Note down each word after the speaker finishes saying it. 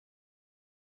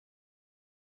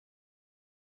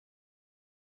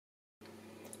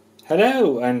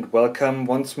Hello and welcome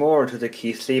once more to the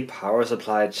Keithley Power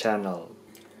Supply channel.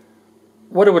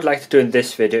 What I would like to do in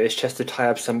this video is just to tie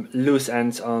up some loose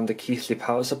ends on the Keithley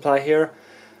Power Supply here.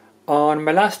 On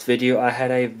my last video I had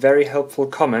a very helpful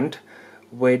comment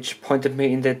which pointed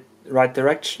me in the right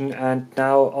direction, and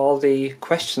now all the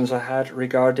questions I had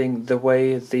regarding the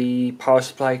way the power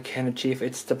supply can achieve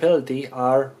its stability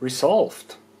are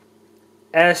resolved.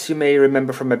 As you may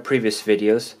remember from my previous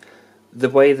videos, the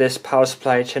way this power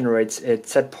supply generates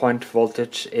its set point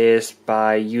voltage is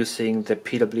by using the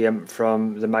PWM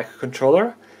from the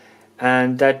microcontroller,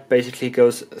 and that basically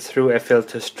goes through a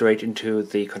filter straight into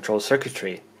the control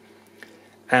circuitry.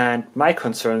 And my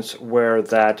concerns were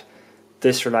that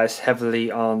this relies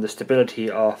heavily on the stability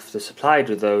of the supply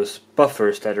to those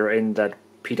buffers that are in that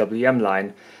PWM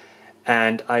line,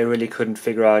 and I really couldn't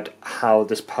figure out how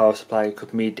this power supply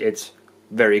could meet its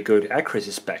very good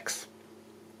accuracy specs.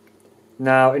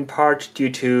 Now, in part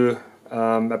due to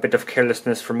a bit of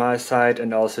carelessness from my side,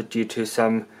 and also due to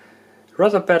some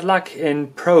rather bad luck in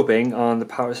probing on the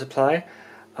power supply,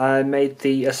 I made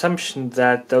the assumption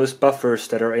that those buffers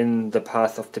that are in the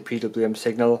path of the PWM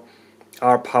signal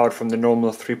are powered from the normal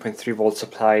 3.3 volt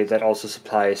supply that also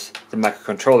supplies the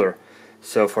microcontroller.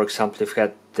 So for example, if you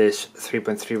got this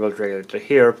 3.3 volt regulator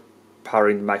here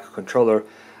powering the microcontroller,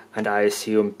 and I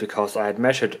assumed, because I had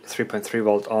measured 3.3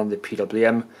 volt on the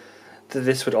PWM, that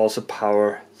this would also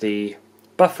power the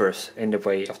buffers in the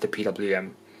way of the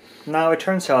PWM. Now it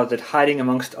turns out that hiding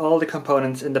amongst all the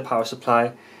components in the power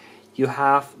supply, you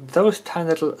have those tiny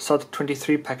little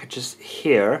SOT23 packages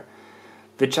here,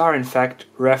 which are in fact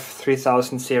Ref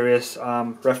 3000 series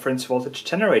reference voltage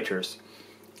generators.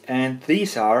 And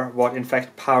these are what in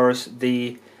fact powers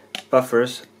the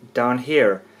buffers down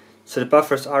here. So the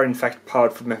buffers are in fact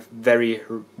powered from a very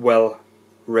well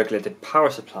regulated power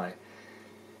supply.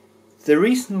 The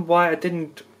reason why I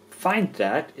didn't find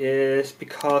that is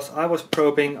because I was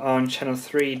probing on channel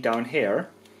 3 down here,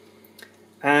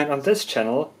 and on this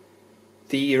channel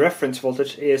the reference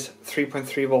voltage is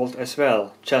 3.3 volt as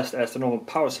well, just as the normal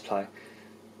power supply.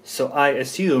 So I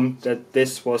assumed that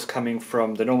this was coming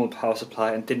from the normal power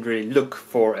supply and didn't really look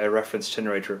for a reference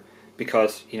generator,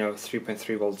 because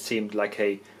 3.3 volts seemed like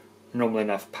a normal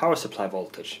enough power supply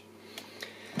voltage.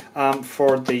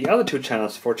 For the other two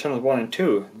channels, for channel 1 and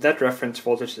 2, that reference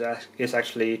voltage is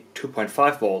actually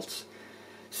 2.5 volts.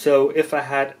 So if I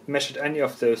had measured any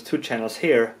of those two channels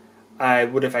here, I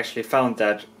would have actually found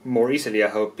that more easily, I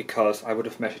hope, because I would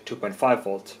have measured 2.5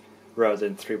 volts rather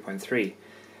than 3.3.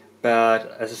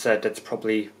 But as I said, that's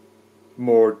probably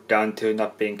more down to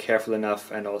not being careful enough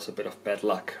and also a bit of bad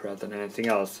luck rather than anything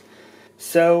else.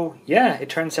 So yeah, it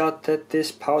turns out that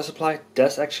this power supply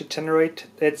does actually generate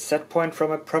its set point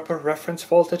from a proper reference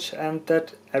voltage, and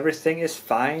that everything is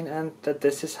fine, and that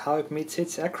this is how it meets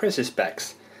its accuracy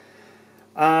specs.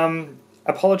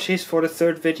 Apologies for the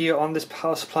third video on this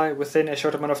power supply within a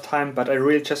short amount of time, but I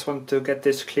really just want to get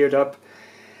this cleared up,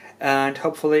 and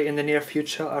hopefully in the near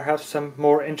future I'll have some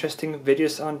more interesting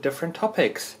videos on different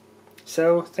topics.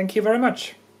 So thank you very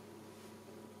much.